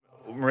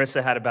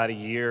Marissa had about a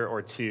year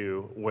or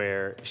two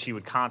where she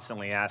would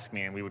constantly ask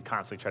me, and we would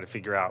constantly try to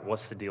figure out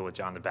what's the deal with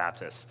John the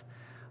Baptist.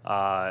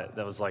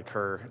 That was like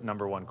her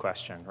number one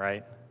question,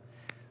 right?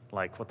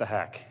 Like, what the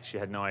heck? She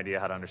had no idea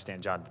how to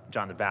understand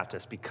John the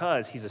Baptist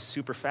because he's a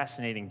super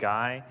fascinating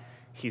guy.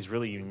 He's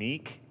really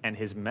unique, and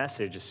his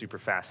message is super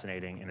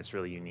fascinating, and it's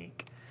really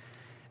unique.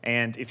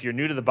 And if you're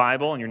new to the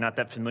Bible and you're not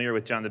that familiar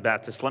with John the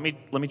Baptist, let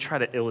me try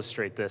to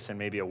illustrate this in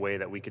maybe a way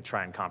that we could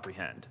try and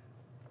comprehend.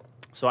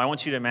 So I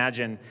want you to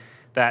imagine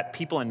that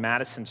people in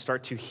Madison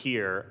start to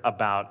hear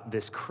about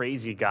this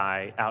crazy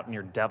guy out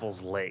near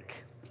Devil's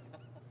Lake,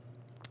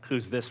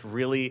 who's this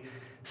really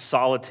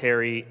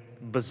solitary,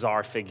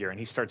 bizarre figure, and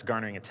he starts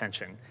garnering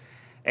attention.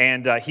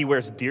 And he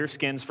wears deer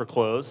skins for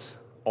clothes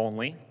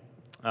only.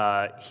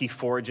 He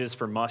forages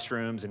for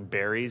mushrooms and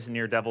berries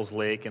near Devil's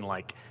Lake and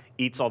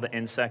eats all the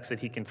insects that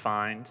he can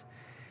find.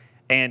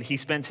 And he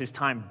spends his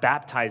time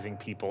baptizing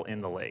people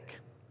in the lake.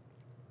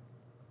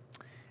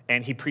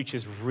 And he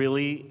preaches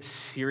really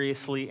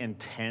seriously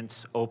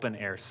intense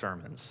open-air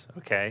sermons,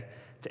 okay,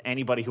 to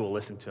anybody who will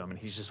listen to him. And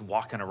he's just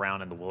walking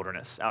around in the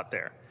wilderness out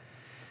there.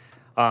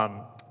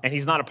 And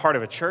he's not a part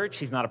of a church.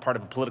 He's not a part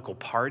of a political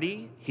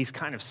party. He's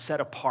kind of set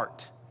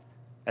apart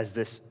as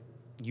this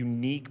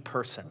unique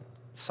person,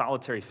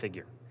 solitary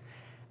figure.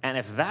 And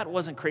if that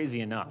wasn't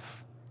crazy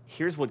enough,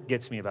 here's what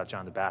gets me about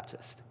John the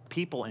Baptist.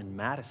 People in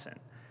Madison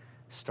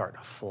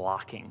start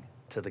flocking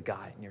to the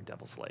guy near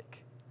Devil's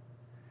Lake.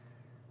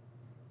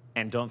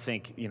 And don't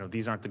think,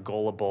 these aren't the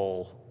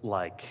gullible,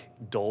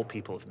 dull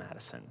people of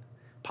Madison.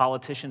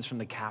 Politicians from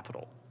the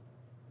Capitol,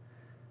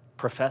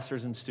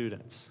 professors and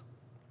students,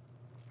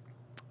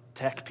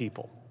 tech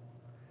people,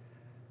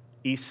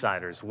 East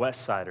Siders,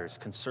 West Siders,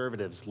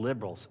 conservatives,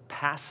 liberals,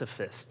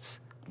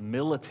 pacifists,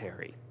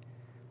 military,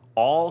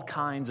 all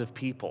kinds of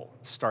people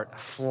start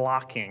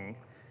flocking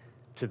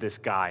to this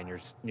guy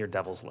near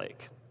Devil's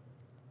Lake.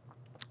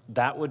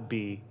 That would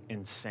be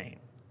insane,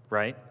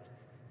 right?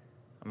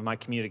 Am I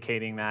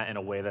communicating that in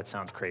a way that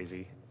sounds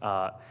crazy?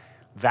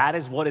 That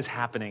is what is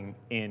happening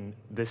in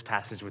this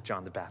passage with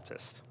John the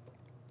Baptist.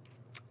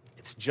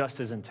 It's just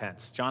as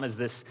intense. John is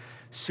this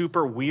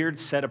super weird,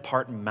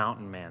 set-apart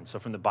mountain man. So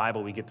from the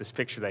Bible, we get this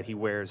picture that he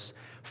wears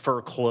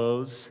fur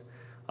clothes.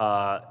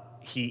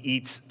 He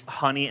eats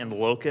honey and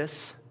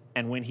locusts.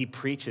 And when he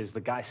preaches,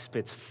 the guy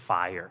spits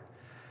fire.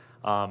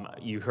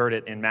 You heard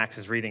it in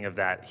Max's reading of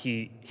that.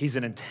 He's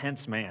an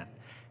intense man.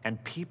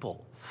 And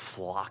people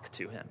flock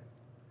to him.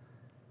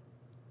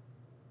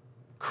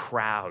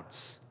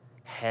 Crowds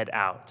head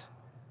out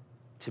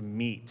to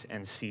meet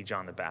and see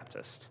John the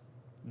Baptist.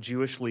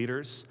 Jewish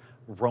leaders,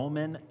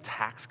 Roman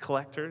tax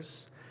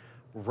collectors,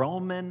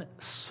 Roman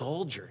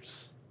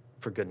soldiers,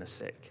 for goodness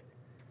sake.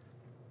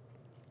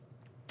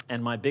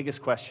 And my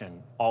biggest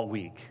question all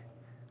week,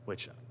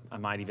 which I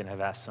might even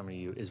have asked some of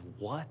you, is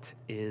what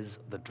is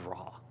the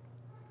draw?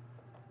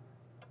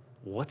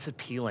 What's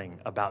appealing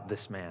about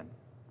this man?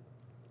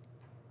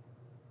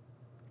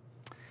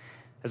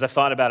 As I've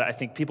thought about it, I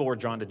think people were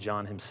drawn to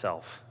John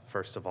himself,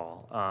 first of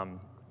all,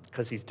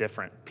 because he's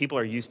different. People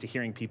are used to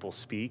hearing people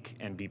speak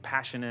and be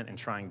passionate and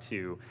trying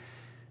to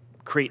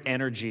create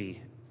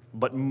energy,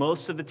 but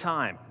most of the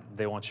time,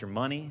 they want your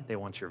money, they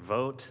want your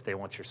vote, they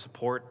want your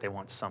support, they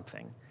want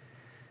something.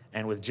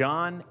 And with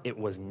John, it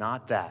was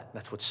not that.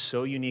 That's what's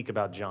so unique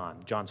about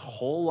John. John's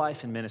whole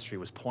life and ministry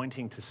was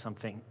pointing to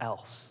something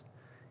else.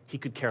 He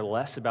could care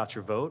less about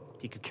your vote.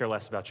 He could care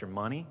less about your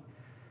money.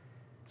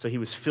 So he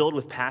was filled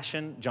with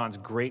passion. John's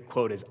great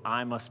quote is,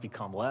 I must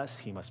become less,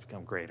 he must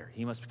become greater.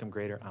 He must become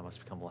greater, I must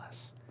become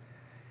less.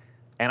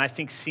 And I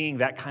think seeing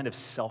that kind of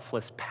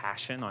selfless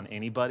passion on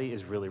anybody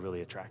is really,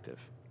 really attractive.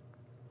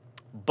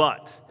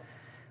 But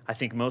I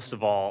think most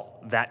of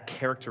all, that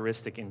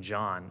characteristic in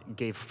John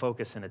gave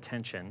focus and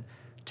attention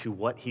to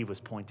what he was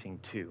pointing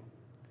to.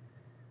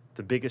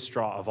 The biggest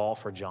draw of all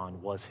for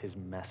John was his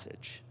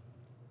message.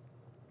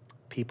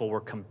 People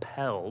were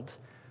compelled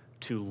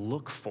to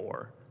look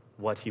for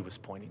what he was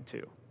pointing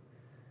to.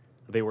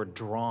 They were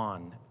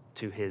drawn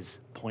to his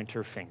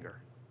pointer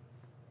finger.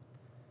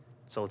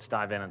 So let's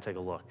dive in and take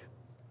a look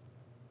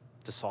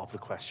to solve the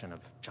question of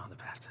John the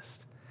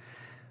Baptist.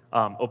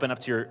 Open up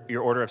to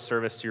your order of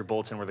service to your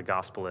bulletin where the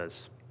gospel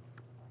is.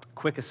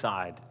 Quick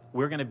aside,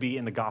 we're going to be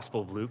in the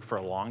Gospel of Luke for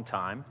a long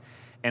time,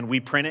 and we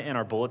print it in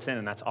our bulletin,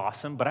 and that's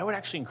awesome, but I would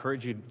actually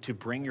encourage you to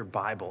bring your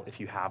Bible if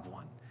you have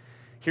one.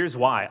 Here's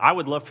why. I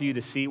would love for you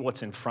to see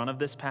what's in front of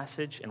this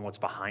passage and what's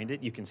behind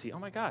it. You can see, oh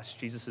my gosh,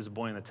 Jesus is a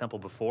boy in the temple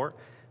before.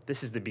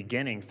 This is the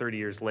beginning 30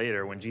 years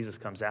later when Jesus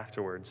comes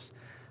afterwards.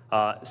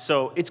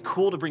 So it's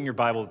cool to bring your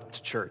Bible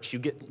to church. You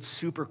get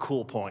super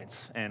cool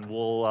points, and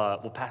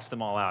we'll pass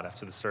them all out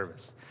after the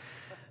service.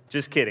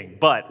 Just kidding.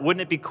 But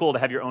wouldn't it be cool to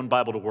have your own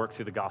Bible to work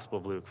through the Gospel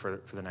of Luke for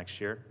the next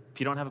year?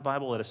 If you don't have a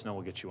Bible, let us know.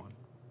 We'll get you one.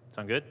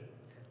 Sound good?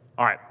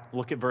 All right,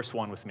 look at verse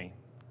 1 with me.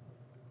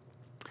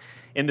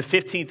 In the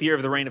 15th year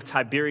of the reign of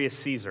Tiberius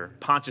Caesar,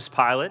 Pontius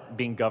Pilate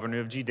being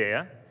governor of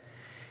Judea,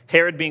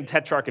 Herod being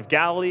tetrarch of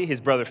Galilee, his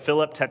brother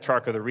Philip,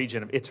 tetrarch of the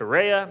region of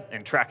Iturea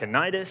and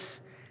Trachonitis,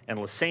 and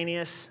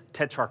Lysanias,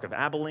 tetrarch of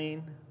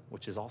Abilene,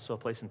 which is also a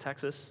place in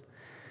Texas.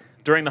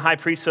 During the high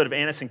priesthood of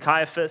Annas and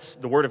Caiaphas,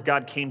 the word of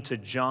God came to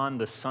John,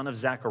 the son of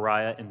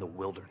Zechariah, in the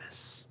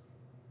wilderness.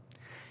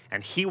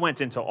 And he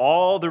went into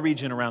all the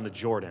region around the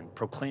Jordan,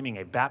 proclaiming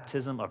a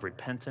baptism of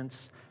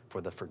repentance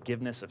for the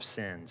forgiveness of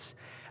sins.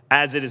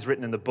 As it is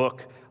written in the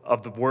book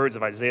of the words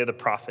of Isaiah the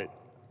prophet,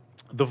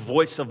 the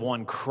voice of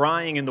one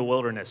crying in the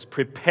wilderness,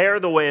 prepare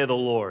the way of the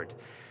Lord,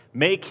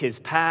 make his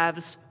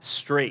paths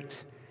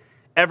straight.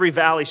 Every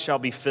valley shall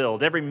be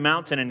filled, every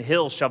mountain and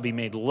hill shall be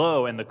made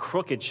low, and the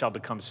crooked shall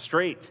become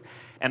straight,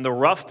 and the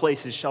rough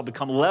places shall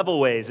become level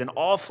ways, and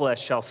all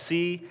flesh shall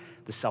see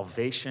the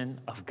salvation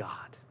of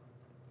God.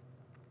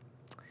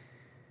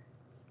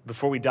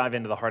 Before we dive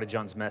into the heart of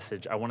John's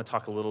message, I want to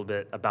talk a little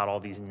bit about all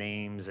these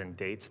names and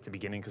dates at the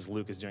beginning, because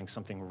Luke is doing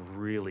something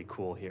really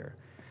cool here.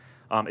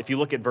 If you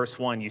look at verse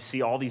 1, you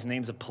see all these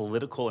names of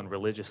political and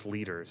religious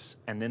leaders,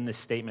 and then this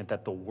statement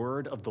that the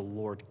word of the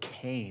Lord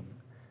came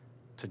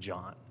to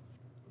John.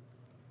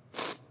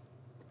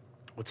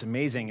 What's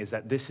amazing is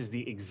that this is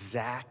the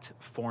exact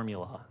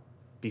formula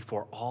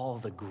before all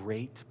the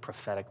great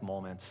prophetic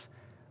moments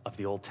of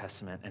the Old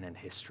Testament and in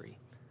history.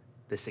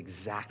 This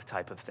exact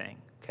type of thing,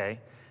 okay?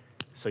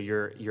 So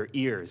your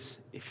ears,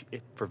 if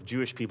for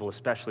Jewish people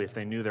especially, if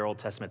they knew their Old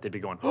Testament, they'd be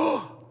going,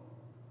 oh!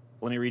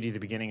 Let me read you the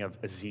beginning of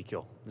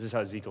Ezekiel. This is how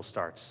Ezekiel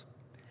starts.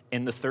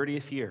 In the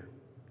 30th year,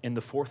 in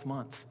the 4th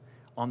month,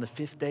 on the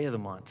 5th day of the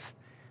month,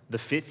 the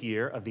 5th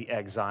year of the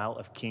exile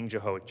of King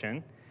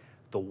Jehoiachin,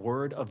 the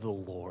word of the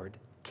Lord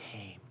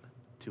came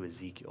to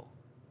Ezekiel,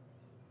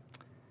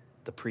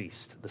 the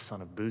priest, the son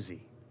of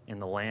Buzi, in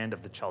the land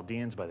of the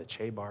Chaldeans by the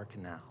Chebar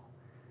Canal,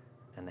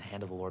 and the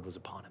hand of the Lord was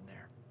upon him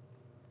there.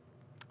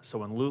 So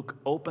when Luke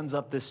opens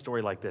up this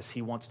story like this,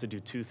 he wants to do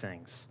two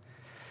things.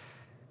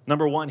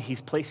 Number one,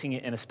 he's placing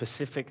it in a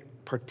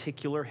specific,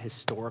 particular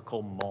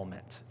historical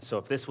moment. So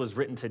if this was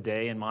written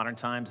today in modern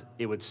times,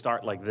 it would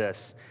start like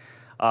this.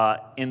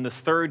 In the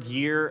 3rd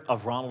year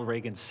of Ronald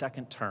Reagan's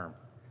 2nd term,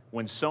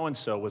 when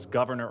so-and-so was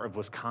governor of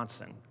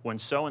Wisconsin, when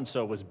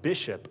so-and-so was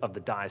bishop of the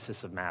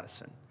Diocese of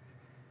Madison,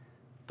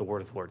 the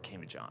word of the Lord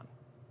came to John.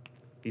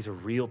 These are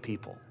real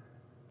people.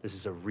 This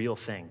is a real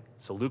thing.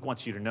 So Luke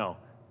wants you to know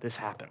this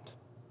happened.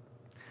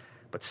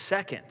 But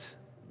second,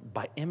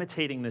 by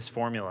imitating this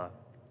formula,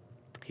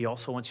 he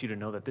also wants you to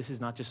know that this is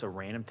not just a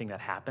random thing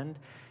that happened.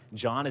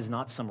 John is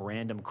not some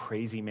random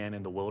crazy man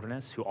in the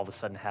wilderness who all of a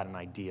sudden had an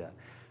idea.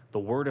 The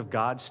word of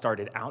God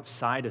started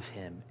outside of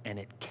him, and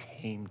it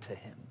came to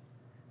him.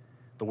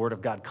 The word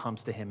of God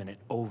comes to him, and it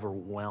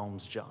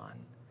overwhelms John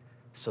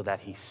so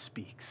that he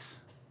speaks.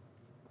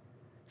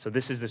 So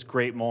this is this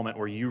great moment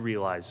where you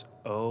realize,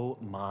 oh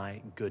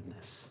my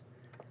goodness,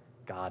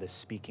 God is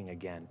speaking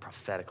again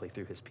prophetically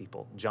through his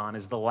people. John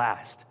is the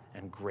last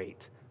and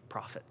great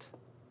prophet.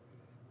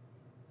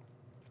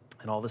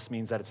 And all this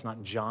means that it's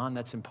not John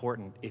that's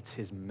important, it's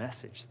his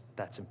message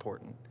that's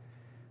important.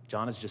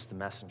 John is just the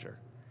messenger.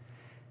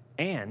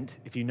 And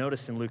if you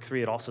notice in Luke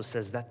 3, it also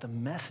says that the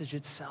message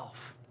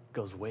itself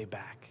goes way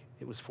back.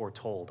 It was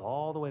foretold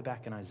all the way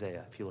back in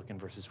Isaiah, if you look in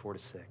verses 4 to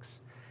 6,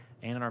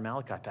 and in our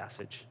Malachi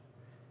passage.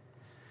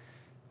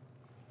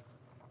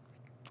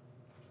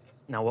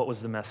 Now, what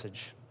was the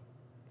message?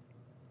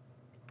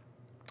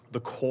 The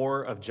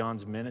core of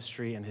John's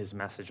ministry and his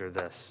message are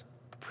this: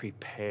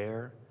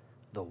 prepare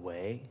the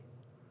way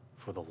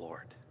for the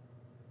Lord.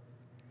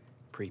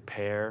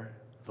 Prepare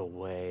the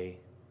way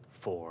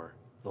for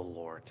the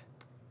Lord.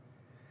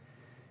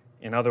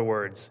 In other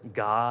words,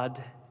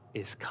 God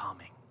is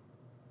coming.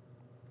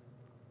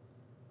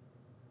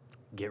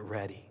 Get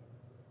ready.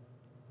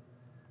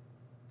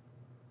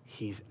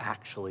 He's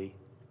actually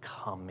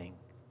coming.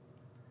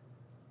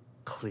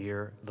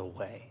 Clear the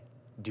way.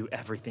 Do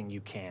everything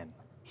you can.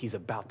 He's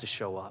about to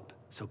show up,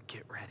 so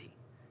get ready.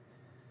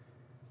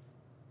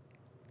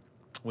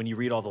 When you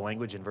read all the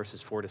language in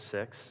verses 4 to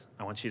 6,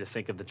 I want you to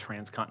think of the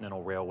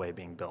transcontinental railway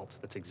being built.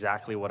 That's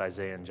exactly what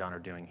Isaiah and John are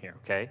doing here,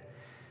 okay?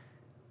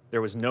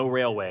 There was no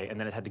railway, and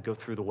then it had to go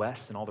through the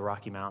west and all the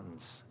Rocky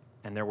Mountains.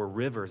 And there were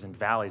rivers and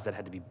valleys that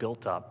had to be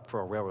built up for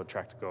a railroad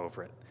track to go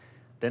over it.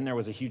 Then there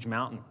was a huge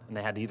mountain, and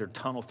they had to either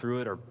tunnel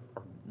through it or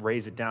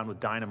raise it down with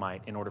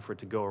dynamite in order for it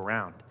to go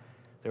around.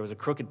 There was a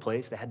crooked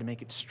place. They had to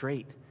make it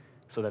straight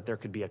so that there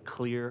could be a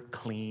clear,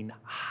 clean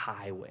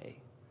highway.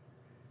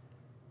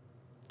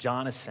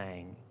 John is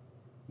saying,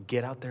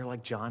 get out there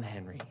like John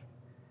Henry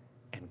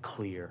and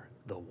clear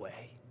the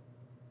way.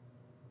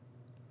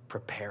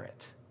 Prepare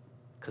it,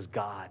 because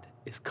God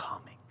is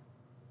coming.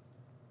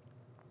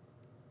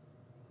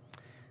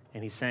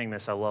 And he's saying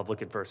this, I love,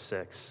 look at verse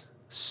 6,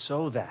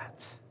 so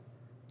that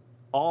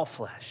all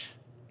flesh,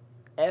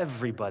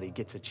 everybody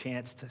gets a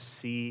chance to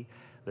see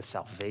the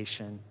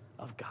salvation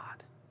of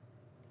God.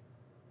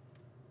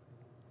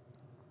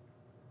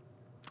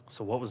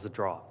 So what was the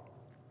draw?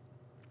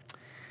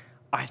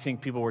 I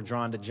think people were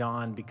drawn to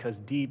John because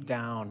deep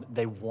down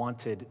they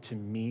wanted to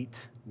meet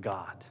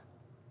God.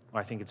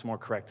 Or I think it's more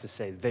correct to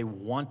say they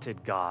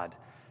wanted God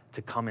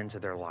to come into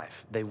their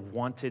life. They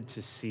wanted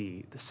to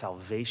see the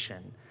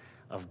salvation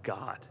of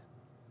God.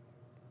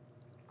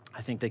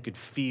 I think they could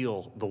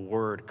feel the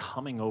word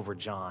coming over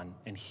John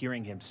and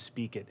hearing him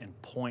speak it and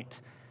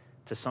point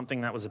to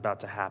something that was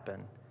about to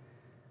happen.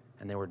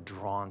 And they were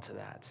drawn to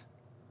that.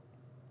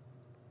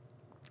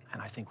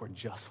 And I think we're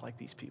just like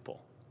these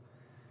people.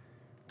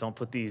 Don't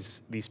put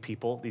these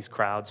people, these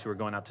crowds who are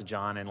going out to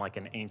John in like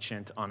an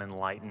ancient,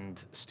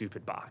 unenlightened,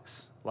 stupid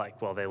box.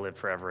 Like, well, they lived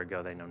forever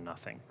ago, they know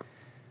nothing.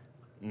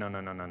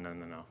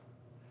 No.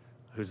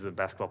 Who's the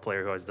basketball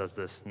player who always does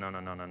this? No.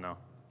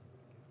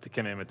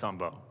 Dikembe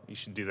Mutombo. You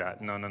should do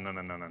that. No.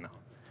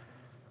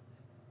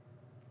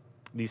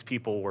 These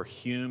people were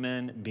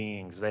human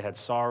beings. They had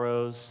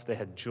sorrows, they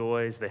had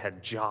joys, they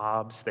had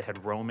jobs, they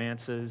had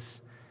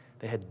romances,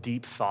 they had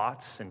deep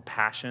thoughts and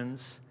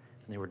passions,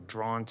 and they were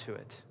drawn to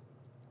it.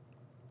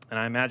 And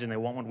I imagine they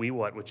want what we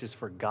want, which is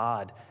for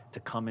God to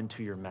come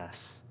into your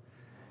mess.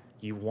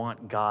 You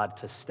want God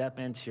to step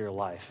into your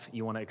life.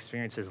 You want to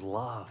experience his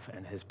love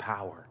and his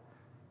power.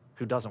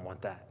 Who doesn't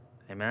want that?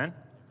 Amen?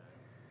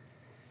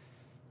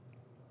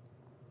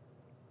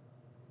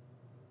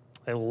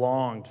 They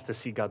longed to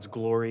see God's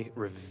glory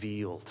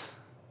revealed.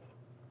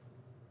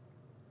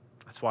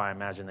 That's why I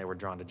imagine they were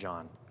drawn to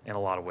John in a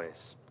lot of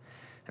ways.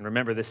 And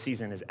remember, this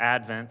season is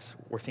Advent.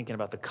 We're thinking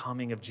about the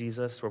coming of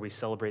Jesus, where we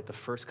celebrate the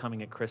first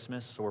coming at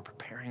Christmas, so we're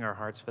preparing our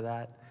hearts for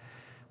that.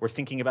 We're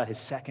thinking about his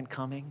second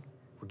coming.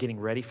 We're getting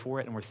ready for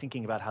it, and we're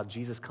thinking about how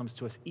Jesus comes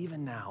to us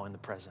even now in the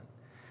present.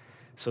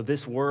 So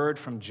this word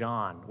from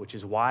John, which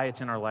is why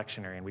it's in our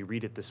lectionary, and we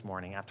read it this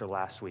morning after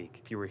last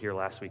week. If you were here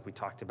last week, we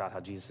talked about how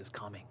Jesus is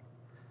coming.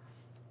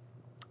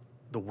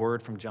 The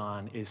word from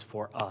John is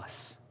for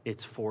us.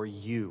 It's for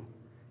you.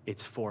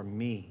 It's for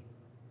me.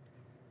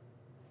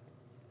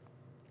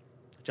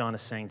 John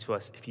is saying to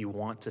us, if you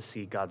want to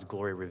see God's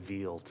glory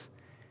revealed,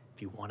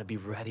 if you want to be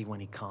ready when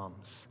he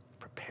comes,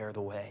 prepare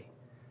the way.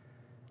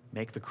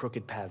 Make the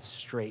crooked paths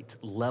straight.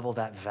 Level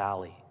that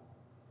valley.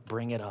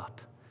 Bring it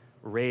up.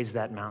 Raise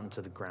that mountain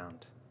to the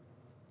ground.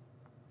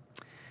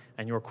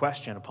 And your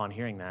question upon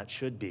hearing that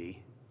should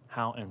be,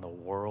 how in the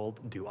world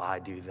do I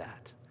do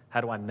that?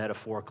 How do I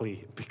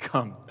metaphorically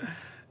become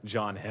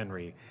John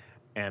Henry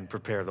and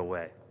prepare the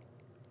way?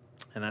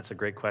 And that's a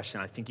great question.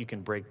 I think you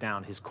can break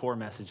down his core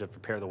message of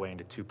prepare the way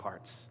into two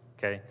parts,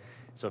 okay?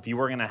 So if you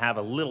were going to have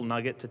a little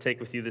nugget to take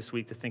with you this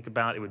week to think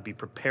about, it would be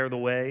prepare the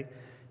way.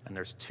 And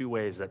there's two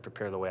ways that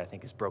prepare the way I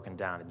think is broken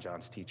down in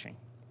John's teaching.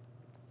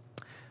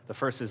 The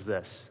first is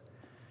this.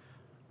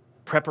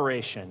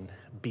 Preparation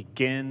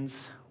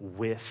begins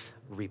with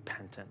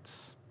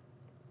repentance.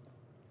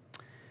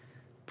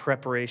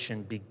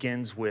 Preparation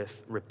begins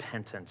with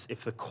repentance.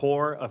 If the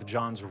core of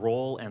John's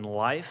role in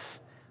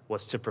life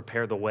was to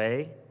prepare the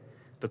way,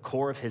 the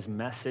core of his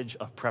message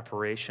of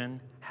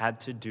preparation had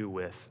to do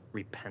with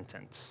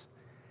repentance.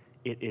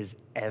 It is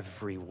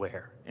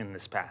everywhere in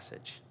this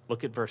passage.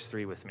 Look at verse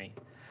 3 with me.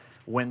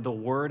 When the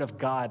word of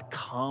God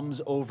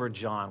comes over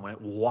John, when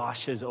it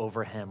washes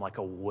over him like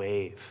a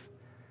wave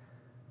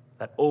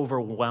that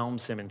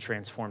overwhelms him and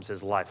transforms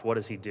his life, what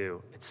does he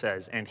do? It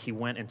says, and he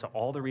went into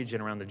all the region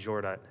around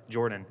the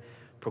Jordan,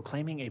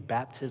 proclaiming a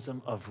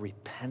baptism of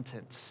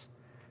repentance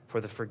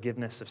for the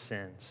forgiveness of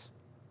sins.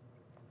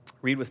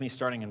 Read with me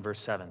starting in verse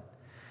 7.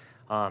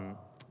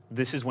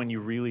 This is when you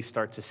really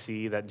start to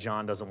see that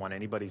John doesn't want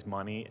anybody's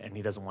money and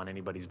he doesn't want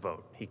anybody's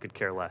vote. He could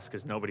care less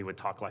because nobody would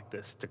talk like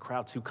this to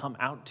crowds who come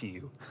out to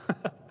you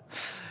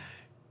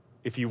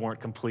if you weren't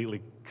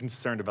completely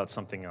concerned about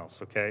something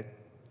else, okay?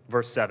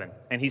 Verse 7,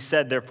 and he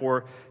said,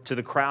 therefore, to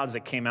the crowds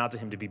that came out to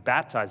him to be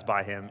baptized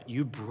by him,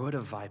 you brood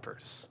of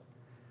vipers.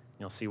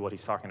 You'll see what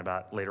he's talking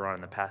about later on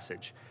in the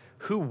passage.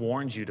 Who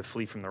warned you to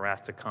flee from the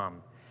wrath to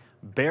come?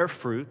 Bear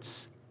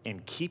fruits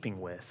in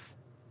keeping with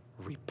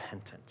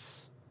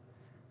repentance.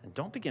 And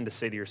don't begin to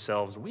say to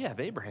yourselves, we have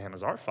Abraham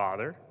as our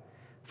father.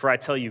 For I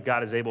tell you,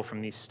 God is able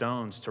from these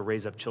stones to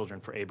raise up children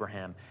for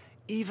Abraham.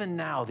 Even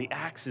now the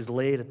axe is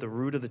laid at the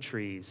root of the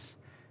trees.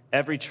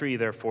 Every tree,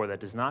 therefore, that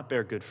does not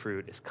bear good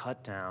fruit is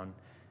cut down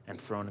and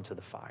thrown into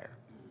the fire.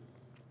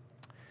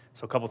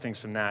 So a couple things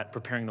from that.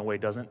 Preparing the way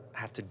doesn't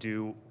have to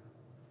do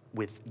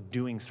with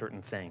doing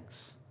certain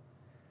things.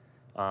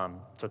 So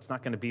it's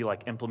not going to be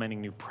like implementing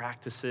new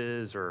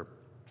practices or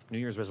New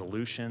Year's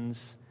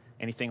resolutions,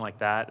 anything like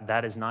that.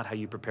 That is not how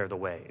you prepare the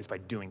way, is by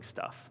doing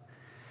stuff.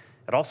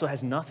 It also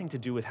has nothing to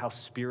do with how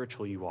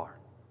spiritual you are.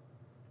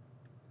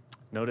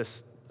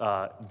 Notice,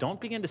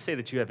 don't begin to say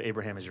that you have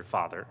Abraham as your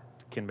father.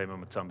 Kinbe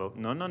Mutombo.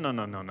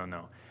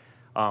 No.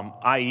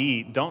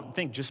 I.e., don't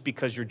think just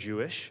because you're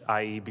Jewish,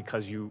 i.e.,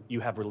 because you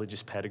have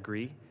religious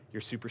pedigree,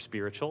 you're super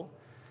spiritual.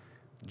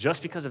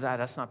 Just because of that,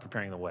 that's not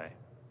preparing the way.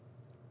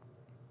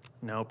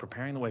 No,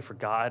 preparing the way for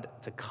God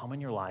to come in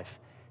your life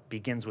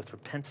begins with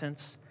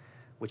repentance,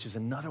 which is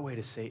another way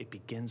to say it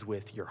begins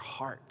with your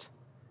heart,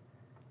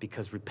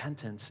 because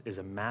repentance is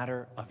a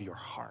matter of your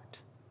heart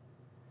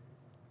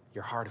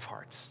of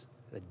hearts,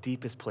 the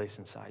deepest place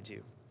inside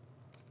you.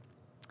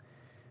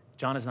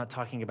 John is not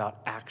talking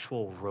about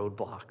actual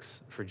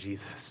roadblocks for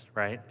Jesus,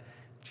 right?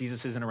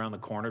 Jesus isn't around the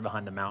corner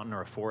behind the mountain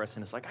or a forest,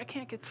 and it's like, I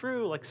can't get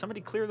through. Like,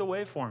 somebody clear the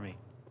way for me.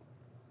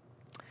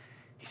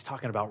 He's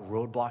talking about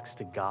roadblocks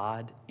to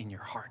God in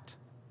your heart,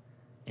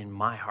 in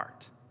my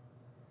heart.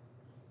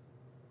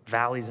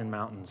 Valleys and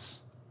mountains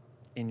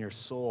in your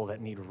soul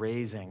that need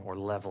raising or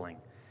leveling.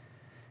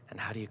 And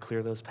how do you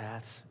clear those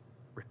paths?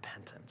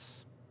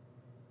 Repentance.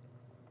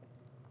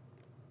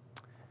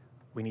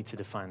 We need to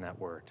define that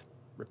word,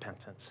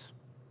 repentance.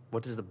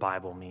 What does the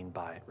Bible mean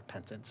by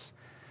repentance?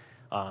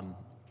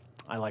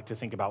 I like to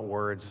think about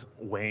words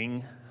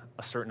weighing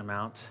a certain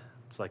amount.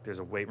 It's like there's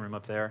a weight room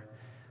up there.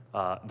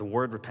 The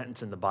word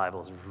repentance in the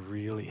Bible is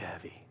really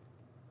heavy,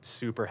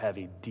 super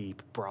heavy,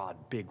 deep, broad,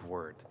 big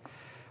word.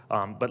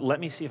 But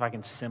let me see if I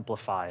can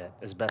simplify it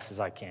as best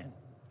as I can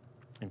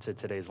into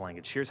today's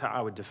language. Here's how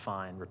I would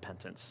define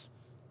repentance.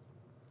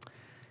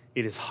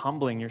 It is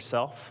humbling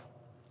yourself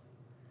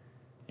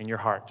in your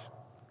heart,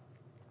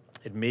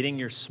 admitting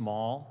you're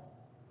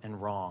small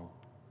and wrong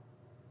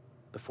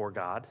before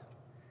God,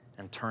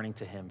 and turning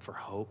to him for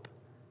hope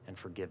and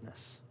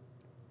forgiveness.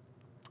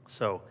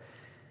 So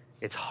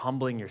it's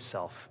humbling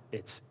yourself.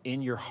 It's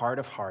in your heart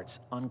of hearts,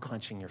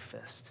 unclenching your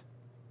fist.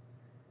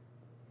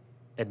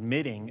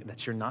 Admitting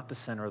that you're not the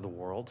center of the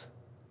world,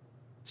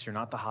 that you're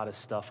not the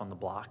hottest stuff on the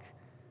block,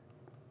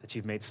 that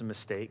you've made some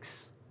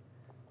mistakes,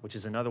 which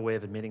is another way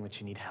of admitting that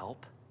you need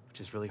help, which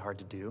is really hard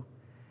to do.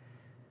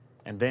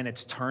 And then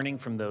it's turning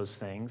from those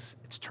things,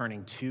 it's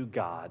turning to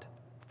God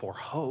for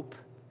hope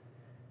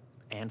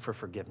and for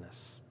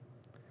forgiveness.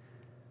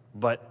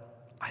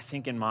 But I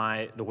think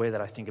the way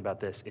that I think about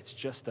this,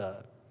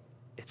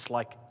 it's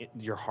like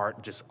your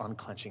heart just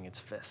unclenching its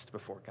fist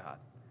before God.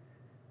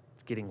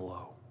 It's getting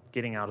low,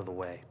 getting out of the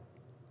way.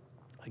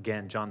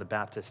 Again, John the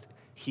Baptist,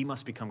 he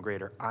must become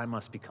greater, I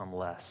must become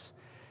less.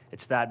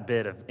 It's that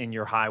bit of in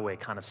your highway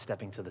kind of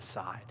stepping to the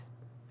side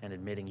and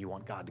admitting you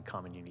want God to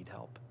come and you need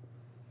help.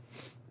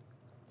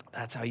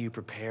 That's how you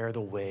prepare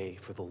the way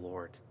for the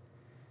Lord.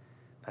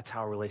 That's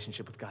how a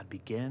relationship with God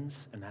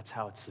begins, and that's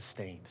how it's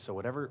sustained. So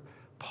whatever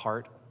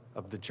part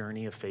of the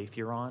journey of faith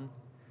you're on,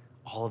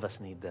 all of us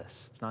need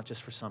this. It's not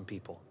just for some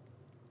people.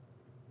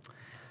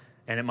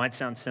 And it might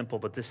sound simple,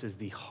 but this is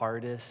the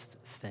hardest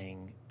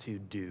thing to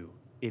do.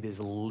 It is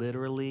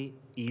literally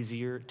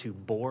easier to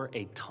bore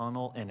a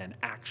tunnel in an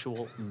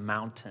actual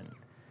mountain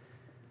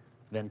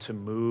than to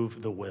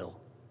move the will.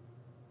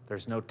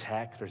 There's no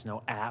tech, there's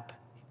no app.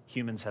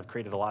 Humans have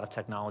created a lot of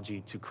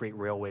technology to create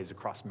railways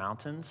across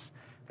mountains.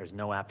 There's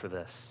no app for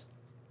this.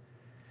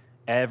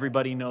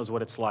 Everybody knows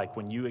what it's like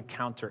when you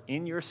encounter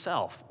in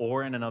yourself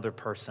or in another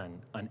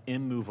person an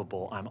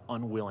immovable, I'm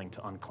unwilling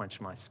to unclench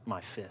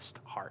my fist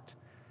heart.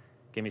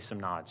 Give me some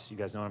nods. You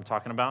guys know what I'm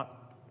talking about?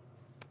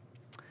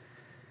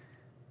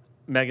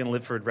 Megan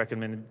Lidford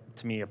recommended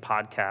to me a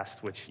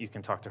podcast, which you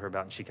can talk to her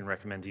about and she can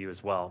recommend to you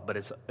as well. But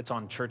it's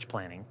on church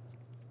planning,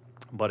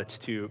 but it's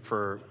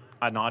for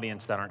an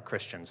audience that aren't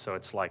Christians. So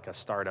it's like a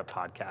startup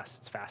podcast.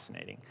 It's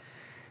fascinating.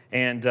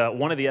 And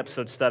one of the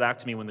episodes stood out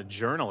to me when the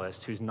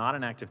journalist, who's not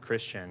an active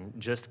Christian,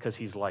 just because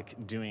he's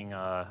like doing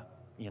a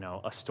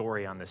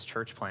story on this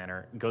church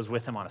planner, goes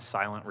with him on a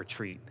silent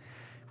retreat,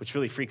 which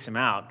really freaks him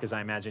out because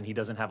I imagine he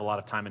doesn't have a lot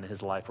of time in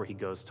his life where he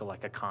goes to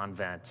like a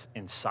convent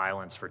in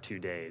silence for 2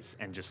 days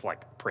and just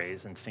like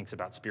prays and thinks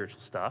about spiritual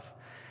stuff.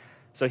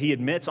 So he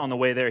admits on the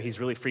way there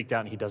he's really freaked out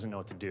and he doesn't know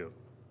what to do.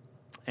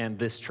 And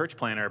this church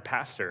planner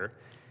pastor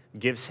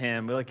gives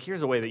him, like,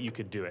 here's a way that you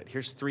could do it.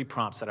 Here's 3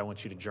 prompts that I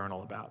want you to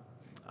journal about.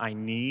 I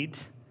need,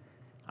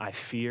 I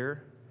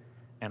fear,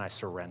 and I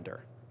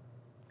surrender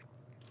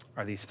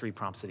are these 3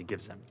 prompts that he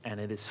gives him. And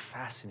it is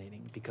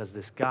fascinating because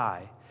this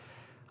guy,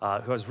 who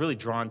I was really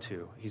drawn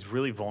to, he's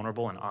really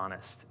vulnerable and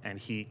honest, and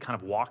he kind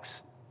of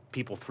walks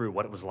people through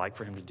what it was like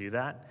for him to do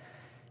that.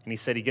 And he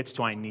said he gets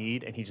to I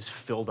need, and he just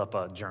filled up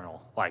a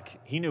journal. Like,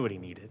 he knew what he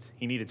needed.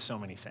 He needed so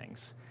many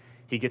things.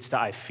 He gets to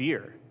I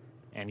fear,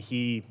 and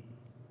he,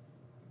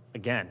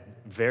 again,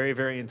 very,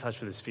 very in touch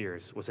with his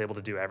fears, was able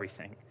to do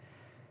everything.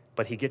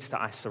 But he gets to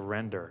I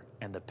surrender,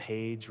 and the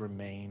page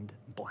remained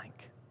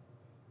blank.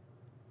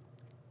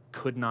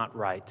 Could not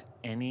write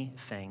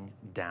anything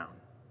down.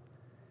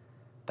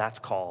 That's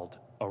called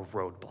a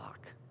roadblock.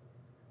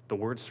 The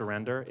word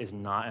surrender is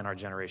not in our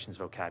generation's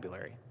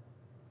vocabulary.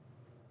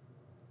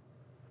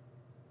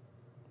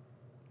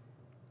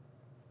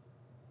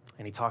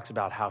 And he talks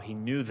about how he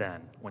knew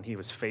then, when he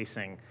was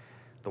facing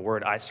the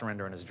word I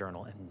surrender in his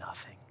journal and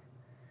nothing,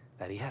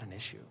 that he had an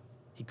issue.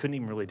 He couldn't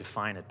even really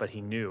define it, but he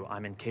knew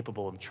I'm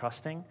incapable of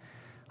trusting.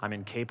 I'm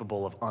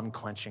incapable of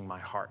unclenching my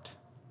heart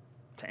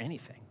to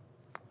anything.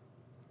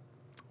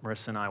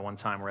 Marissa and I one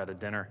time were at a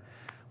dinner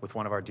with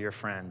one of our dear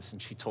friends, and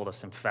she told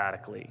us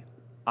emphatically,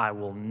 I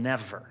will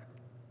never,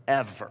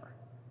 ever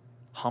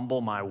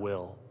humble my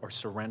will or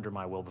surrender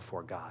my will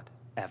before God,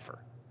 ever.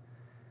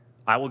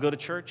 I will go to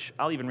church,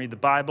 I'll even read the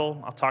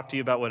Bible, I'll talk to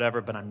you about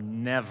whatever, but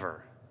I'm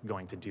never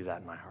going to do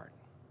that in my heart.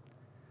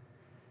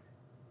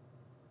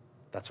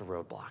 That's a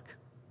roadblock.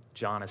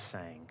 John is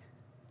saying,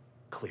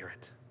 clear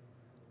it,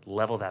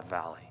 level that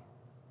valley,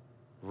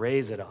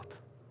 raise it up,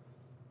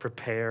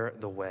 prepare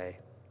the way.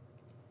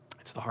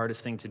 It's the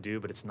hardest thing to do,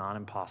 but it's not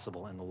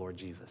impossible in the Lord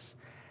Jesus.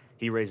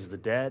 He raises the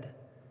dead.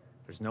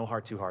 There's no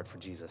heart too hard for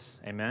Jesus.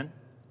 Amen?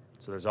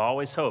 So there's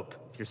always hope.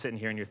 If you're sitting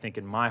here and you're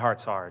thinking, my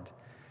heart's hard,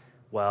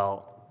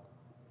 well,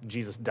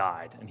 Jesus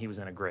died and he was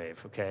in a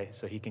grave, okay?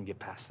 So he can get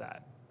past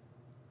that.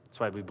 That's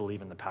why we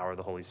believe in the power of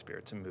the Holy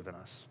Spirit to move in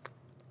us.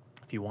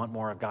 If you want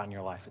more of God in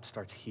your life, it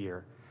starts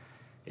here.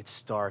 It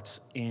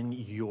starts in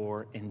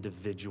your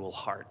individual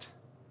heart.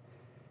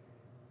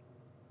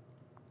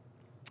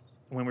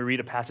 When we read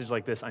a passage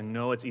like this, I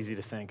know it's easy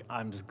to think,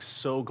 I'm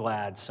so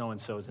glad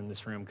so-and-so is in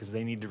this room because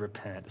they need to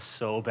repent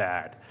so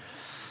bad.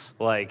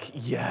 Like,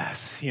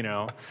 yes,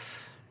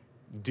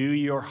 do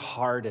your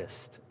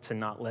hardest to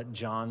not let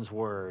John's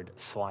word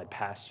slide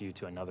past you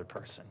to another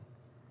person,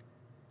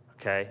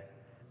 okay?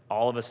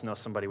 All of us know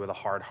somebody with a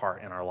hard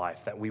heart in our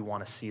life that we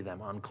want to see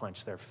them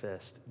unclench their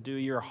fist. Do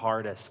your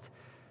hardest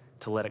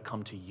to let it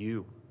come to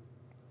you.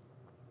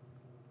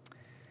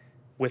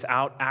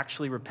 Without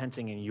actually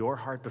repenting in your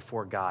heart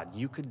before God,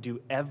 you could do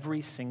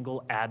every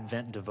single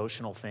Advent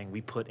devotional thing we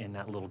put in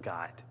that little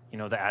guide.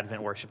 The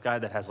Advent worship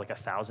guide that has like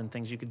 1,000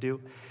 things you could do.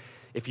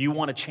 If you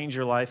want to change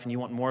your life and you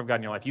want more of God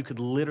in your life, you could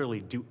literally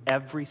do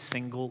every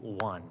single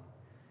one.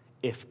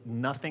 If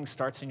nothing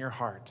starts in your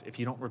heart, if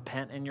you don't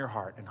repent in your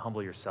heart and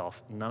humble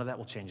yourself, none of that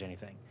will change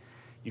anything.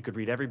 You could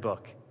read every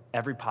book,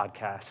 every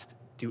podcast,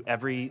 do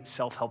every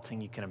self-help thing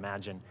you can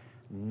imagine.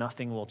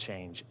 Nothing will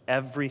change.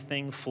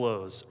 Everything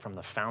flows from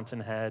the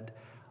fountainhead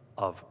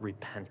of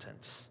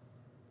repentance,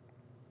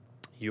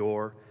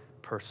 your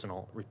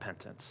personal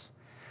repentance.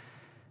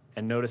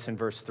 And notice in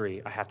verse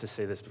 3, I have to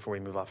say this before we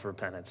move off of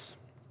repentance.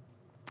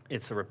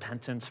 It's a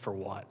repentance for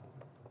what?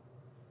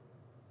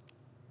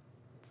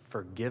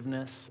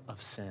 Forgiveness of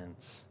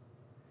sins.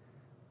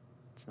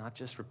 It's not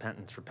just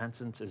repentance.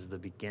 Repentance is the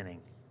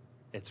beginning.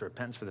 It's a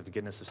repentance for the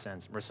forgiveness of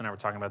sins. Marissa and I were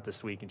talking about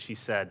this week, and she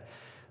said,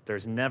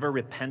 there's never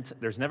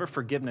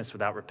forgiveness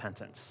without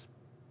repentance,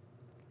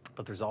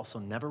 but there's also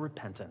never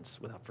repentance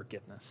without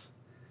forgiveness.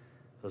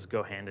 Those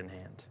go hand in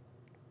hand.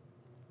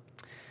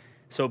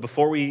 So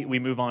before we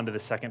move on to the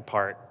second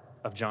part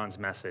of John's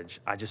message,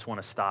 I just want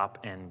to stop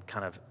and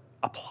kind of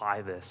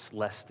apply this,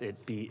 lest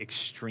it be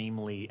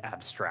extremely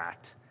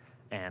abstract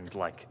and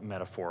like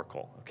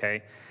metaphorical,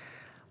 okay?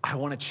 I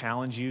want to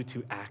challenge you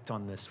to act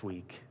on this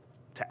week,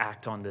 to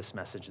act on this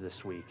message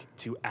this week,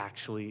 to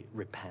actually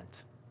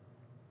repent.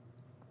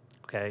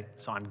 Okay,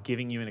 so I'm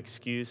giving you an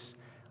excuse.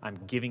 I'm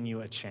giving you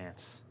a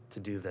chance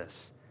to do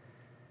this,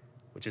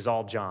 which is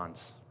all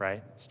John's,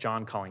 right? It's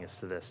John calling us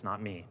to this,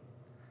 not me.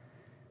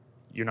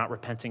 You're not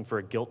repenting for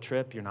a guilt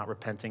trip. You're not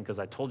repenting because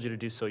I told you to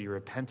do so. You're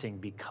repenting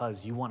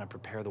because you want to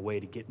prepare the way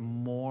to get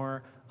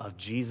more of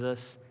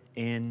Jesus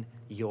in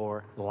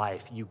your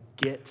life. You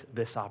get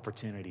this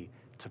opportunity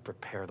to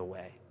prepare the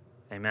way.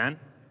 Amen?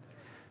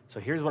 So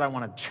here's what I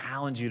want to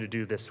challenge you to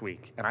do this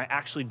week. And I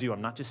actually do.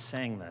 I'm not just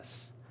saying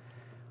this.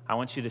 I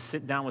want you to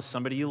sit down with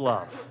somebody you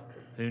love,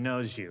 who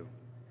knows you,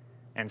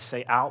 and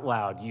say out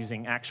loud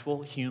using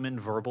actual human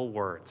verbal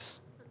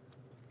words,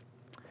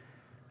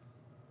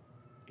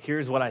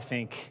 here's what I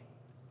think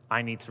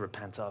I need to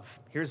repent of.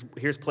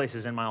 Here's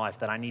places in my life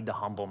that I need to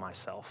humble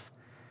myself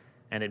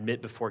and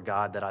admit before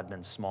God that I've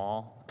been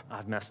small,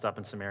 I've messed up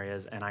in some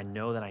areas, and I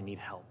know that I need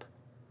help,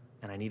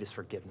 and I need his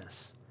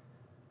forgiveness.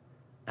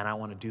 And I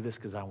want to do this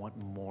because I want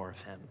more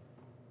of him.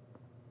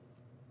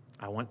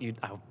 I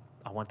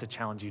want to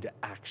challenge you to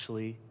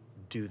actually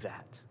do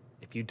that.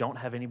 If you don't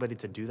have anybody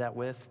to do that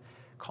with,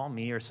 call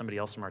me or somebody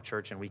else from our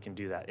church and we can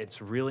do that.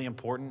 It's really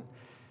important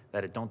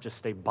that it don't just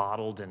stay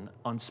bottled and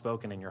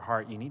unspoken in your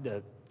heart. You need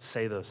to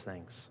say those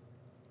things.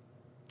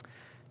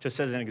 Just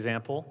as an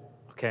example,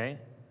 okay,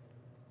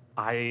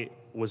 I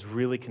was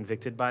really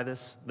convicted by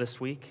this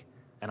week,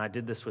 and I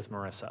did this with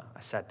Marissa. I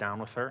sat down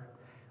with her,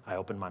 I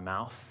opened my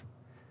mouth,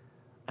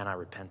 and I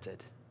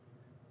repented.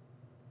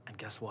 And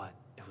guess what?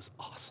 It was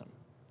awesome.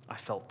 I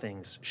felt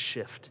things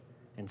shift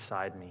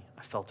inside me.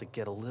 I felt it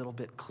get a little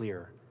bit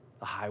clearer.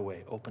 The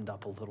highway opened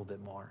up a little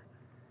bit more.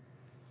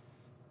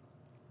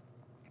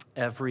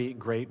 Every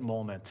great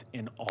moment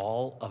in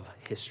all of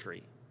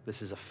history,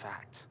 this is a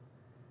fact,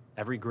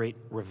 every great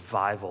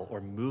revival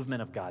or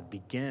movement of God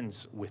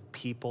begins with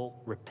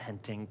people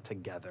repenting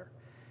together.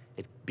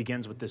 It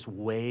begins with this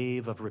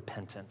wave of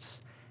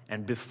repentance.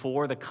 And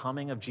before the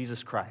coming of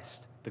Jesus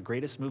Christ, the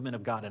greatest movement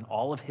of God in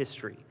all of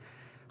history,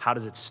 how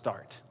does it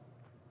start?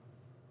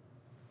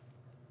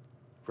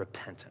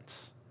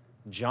 Repentance.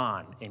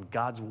 John, in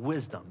God's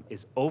wisdom,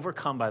 is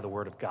overcome by the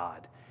word of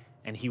God,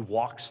 and he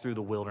walks through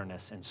the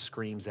wilderness and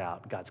screams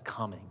out, God's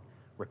coming,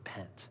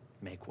 repent,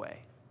 make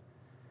way.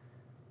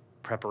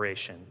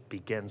 Preparation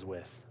begins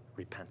with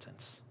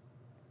repentance.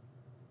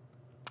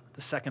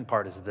 The second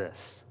part is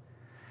this.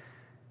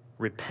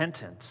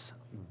 Repentance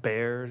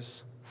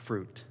bears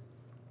fruit.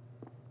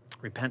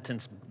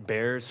 Repentance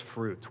bears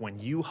fruit. When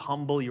you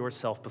humble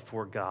yourself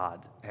before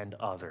God and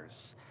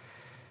others,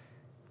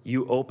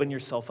 you open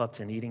yourself up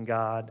to needing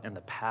God, and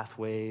the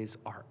pathways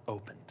are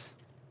opened.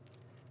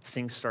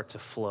 Things start to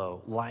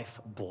flow.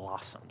 Life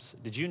blossoms.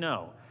 Did you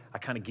know? I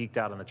kind of geeked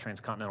out on the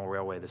Transcontinental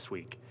Railway this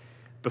week.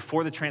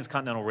 Before the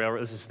Transcontinental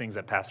Railroad, this is things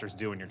that pastors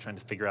do when you're trying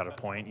to figure out a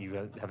point.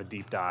 You have a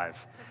deep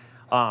dive.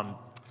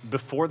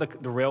 Before the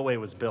railway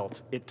was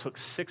built, it took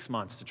 6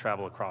 months to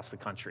travel across the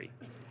country.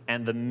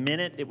 And the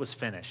minute it was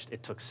finished,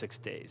 it took 6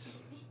 days.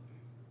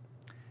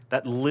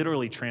 That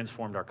literally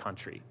transformed our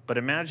country. But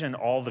imagine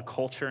all the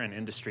culture and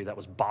industry that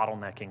was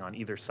bottlenecking on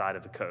either side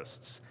of the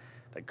coasts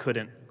that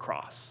couldn't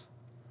cross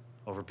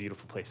over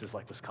beautiful places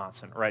like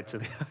Wisconsin, right to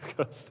the other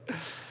coast.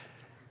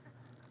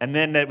 And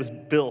then it was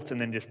built, and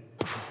then just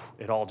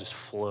it all just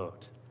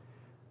flowed.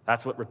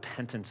 That's what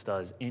repentance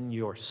does in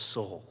your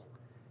soul,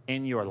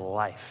 in your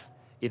life.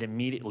 It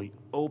immediately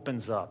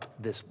opens up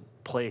this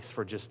place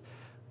for just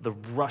the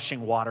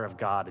rushing water of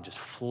God to just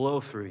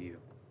flow through you.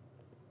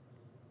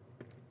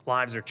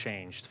 Lives are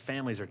changed.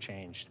 Families are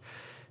changed.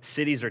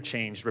 Cities are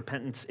changed.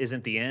 Repentance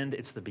isn't the end,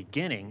 it's the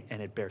beginning,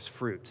 and it bears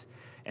fruit.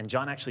 And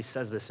John actually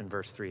says this in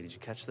verse 3. Did you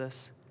catch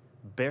this?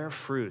 Bear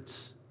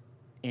fruits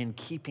in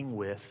keeping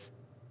with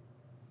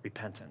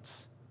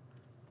repentance.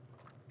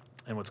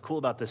 And what's cool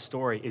about this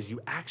story is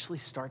you actually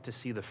start to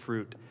see the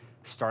fruit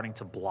starting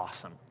to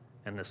blossom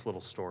in this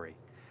little story.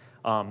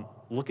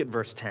 Look at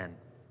verse 10.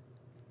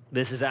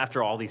 This is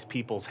after all these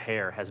people's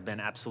hair has been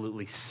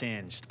absolutely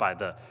singed by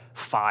the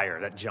fire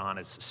that John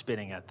is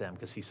spitting at them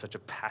because he's such a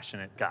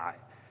passionate guy.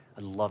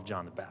 I love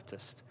John the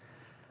Baptist.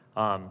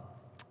 But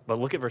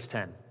look at verse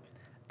 10.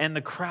 And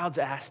the crowds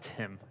asked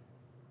him,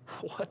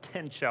 "What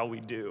then shall we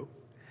do?"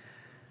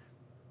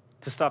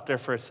 To stop there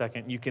for a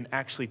second, you can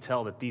actually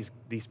tell that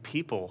these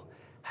people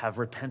have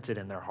repented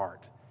in their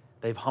heart.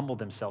 They've humbled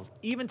themselves.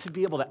 Even to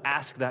be able to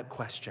ask that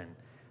question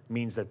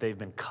means that they've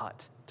been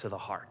cut to the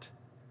heart,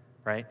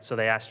 right? So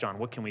they asked John,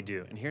 "What can we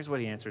do?" And here's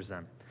what he answers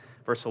them.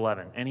 Verse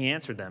 11, and he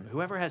answered them,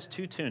 "Whoever has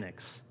 2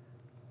 tunics,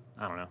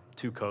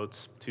 2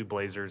 coats, 2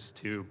 blazers,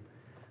 2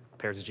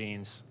 pairs of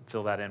jeans,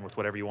 fill that in with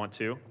whatever you want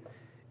to,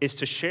 is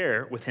to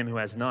share with him who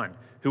has none.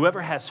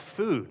 Whoever has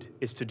food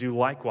is to do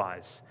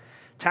likewise."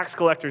 Tax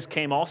collectors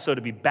came also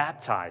to be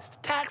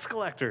baptized, tax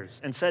collectors,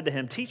 and said to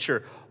him,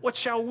 "Teacher, what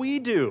shall we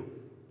do?"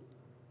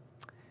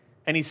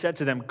 And he said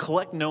to them,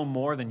 "Collect no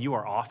more than you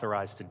are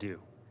authorized to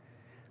do."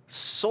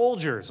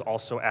 Soldiers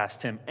also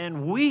asked him,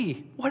 "And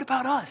we, what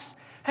about us?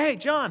 Hey,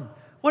 John,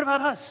 what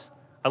about us?"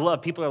 I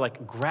love people are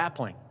like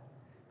grappling.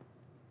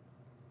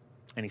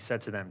 And he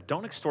said to them,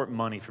 "Don't extort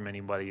money from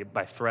anybody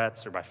by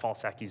threats or by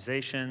false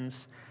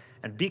accusations,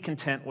 and be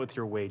content with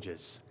your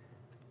wages."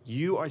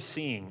 You are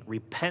seeing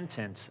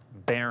repentance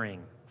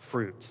bearing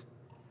fruit.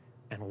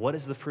 And what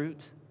is the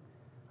fruit?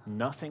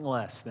 Nothing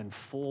less than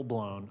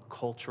full-blown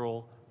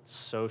cultural,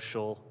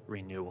 social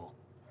renewal.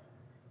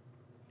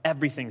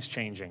 Everything's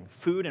changing.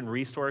 Food and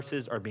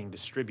resources are being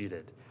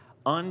distributed.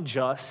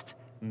 Unjust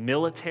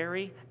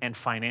military and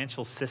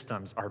financial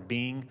systems are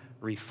being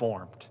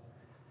reformed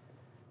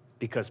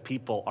because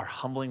people are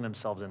humbling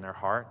themselves in their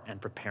heart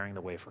and preparing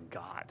the way for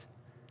God.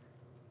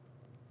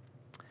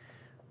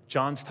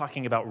 John's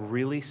talking about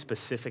really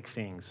specific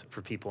things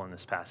for people in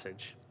this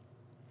passage.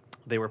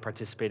 They were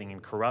participating in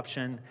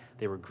corruption.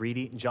 They were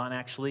greedy. John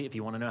actually, if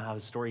you want to know how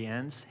his story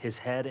ends, his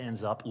head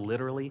ends up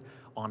literally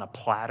on a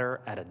platter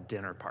at a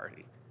dinner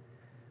party.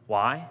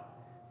 Why?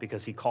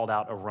 Because he called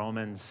out a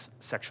Roman's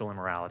sexual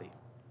immorality.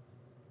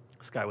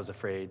 This guy was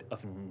afraid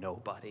of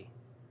nobody,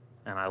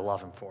 and I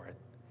love him for it.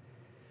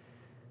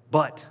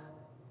 But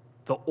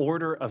the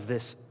order of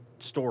this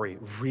story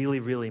really,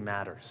 really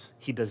matters.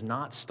 He does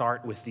not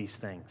start with these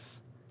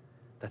things.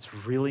 That's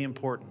really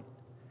important.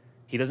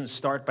 He doesn't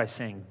start by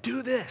saying,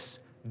 "Do this,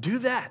 do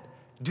that,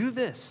 do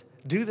this,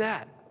 do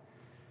that."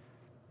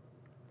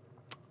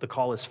 The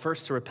call is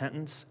first to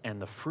repentance, and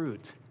the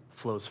fruit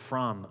flows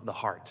from the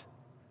heart.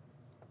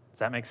 Does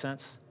that make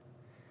sense?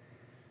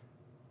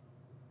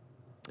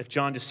 If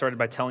John just started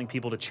by telling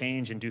people to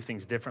change and do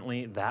things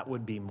differently, that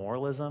would be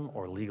moralism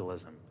or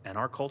legalism. And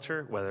our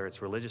culture, whether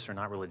it's religious or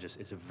not religious,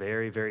 is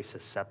very, very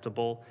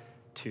susceptible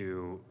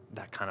to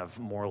that kind of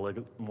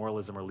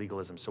moralism or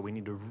legalism. So we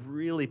need to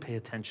really pay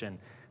attention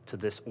to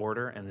this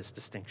order and this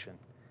distinction.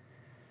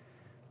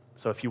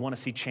 So if you want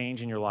to see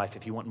change in your life,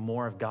 if you want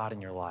more of God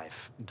in your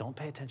life, don't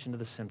pay attention to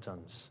the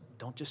symptoms.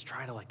 Don't just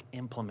try to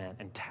implement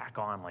and tack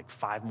on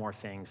 5 more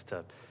things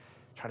to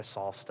try to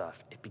solve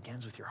stuff. It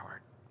begins with your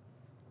heart.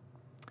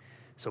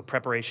 So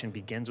preparation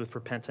begins with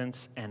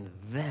repentance, and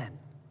then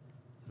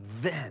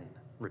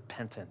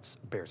repentance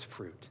bears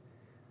fruit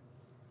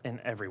and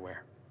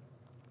everywhere.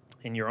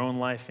 In your own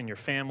life, in your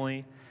family,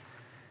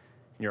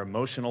 in your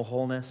emotional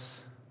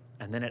wholeness,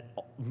 and then it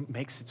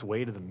makes its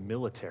way to the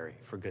military,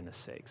 for goodness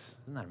sakes.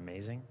 Isn't that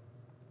amazing?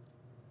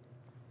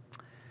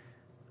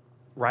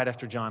 Right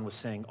after John was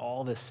saying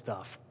all this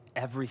stuff,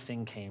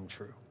 everything came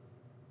true.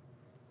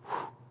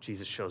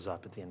 Jesus shows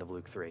up at the end of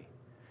Luke 3,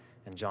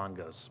 and John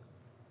goes,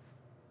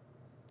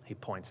 he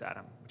points at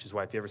him, which is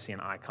why if you ever see an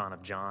icon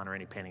of John or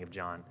any painting of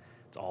John,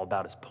 it's all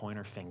about his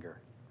pointer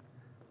finger.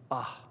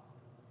 What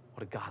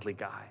a godly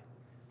guy.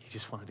 He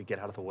just wanted to get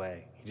out of the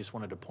way. He just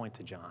wanted to point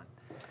to John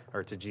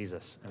or to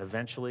Jesus, and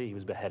eventually he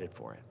was beheaded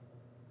for it.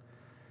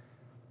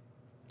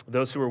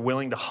 Those who were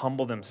willing to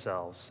humble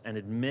themselves and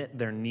admit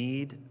their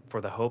need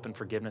for the hope and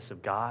forgiveness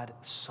of God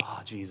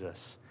saw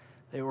Jesus.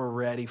 They were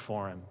ready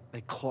for him.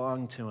 They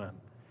clung to him.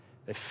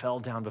 They fell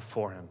down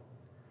before him.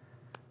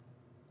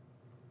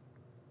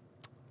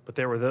 But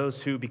there were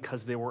those who,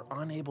 because they were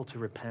unable to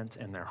repent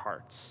in their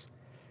hearts,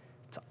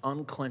 to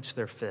unclench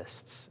their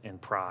fists in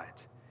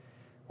pride,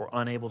 were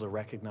unable to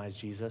recognize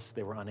Jesus.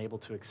 They were unable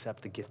to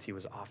accept the gift he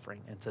was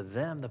offering. And to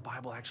them, the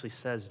Bible actually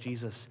says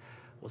Jesus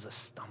was a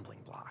stumbling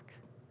block.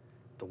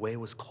 The way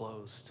was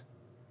closed.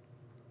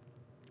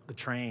 The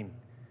train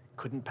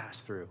couldn't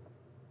pass through.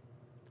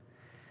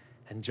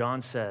 And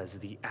John says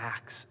the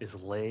axe is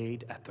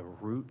laid at the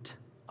root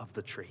of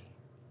the tree.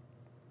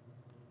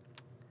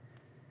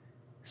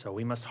 So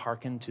we must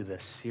hearken to the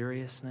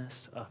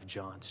seriousness of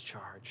John's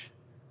charge,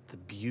 the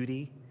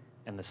beauty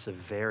and the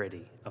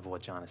severity of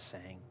what John is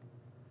saying.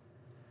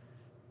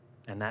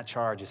 And that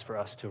charge is for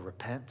us to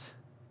repent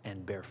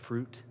and bear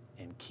fruit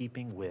in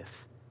keeping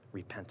with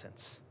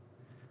repentance.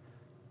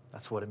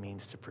 That's what it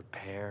means to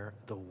prepare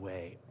the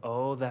way.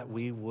 Oh, that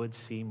we would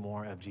see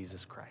more of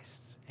Jesus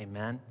Christ.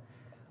 Amen.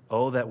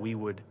 Oh, that we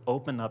would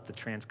open up the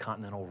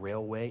transcontinental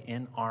railway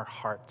in our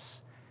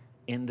hearts,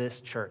 in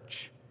this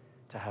church,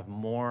 to have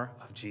more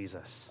of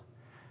Jesus.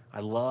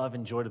 I love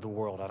and joy to the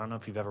world. I don't know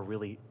if you've ever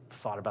really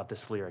thought about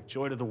this lyric.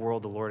 Joy to the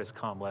world, the Lord has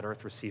come. Let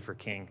earth receive her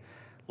King.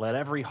 Let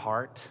every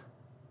heart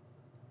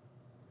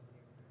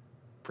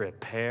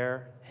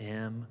prepare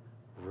him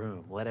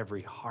room. Let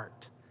every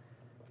heart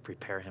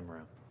prepare him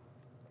room.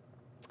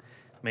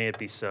 May it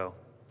be so.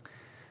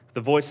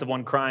 The voice of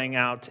one crying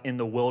out in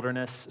the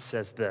wilderness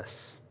says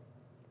this: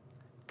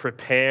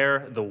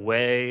 prepare the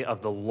way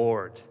of the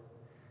Lord.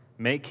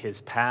 Make his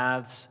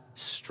paths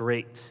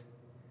straight.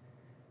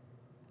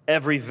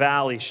 Every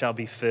valley shall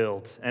be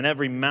filled, and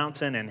every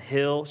mountain and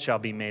hill shall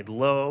be made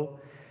low,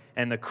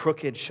 and the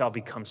crooked shall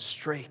become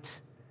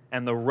straight,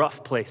 and the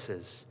rough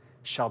places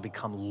shall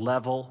become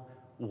level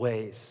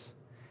ways,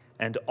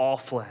 and all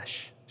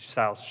flesh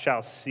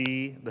shall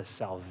see the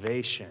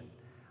salvation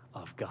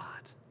of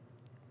God.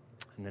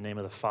 In the name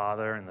of the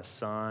Father, and the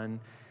Son,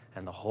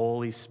 and the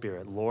Holy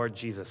Spirit, Lord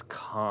Jesus,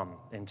 come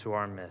into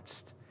our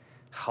midst.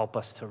 Help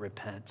us to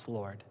repent,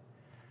 Lord.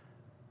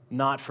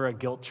 Not for a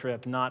guilt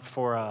trip, not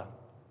for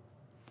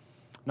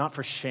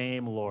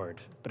shame, Lord,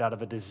 but out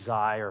of a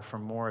desire for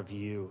more of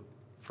you,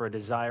 for a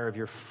desire of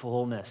your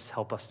fullness.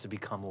 Help us to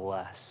become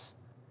less.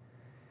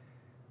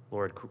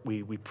 Lord,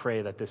 we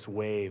pray that this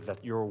wave,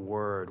 that your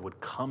word would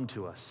come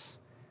to us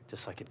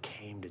just like it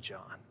came to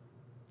John.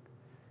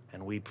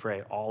 And we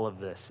pray all of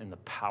this in the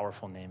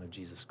powerful name of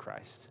Jesus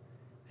Christ.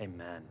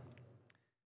 Amen.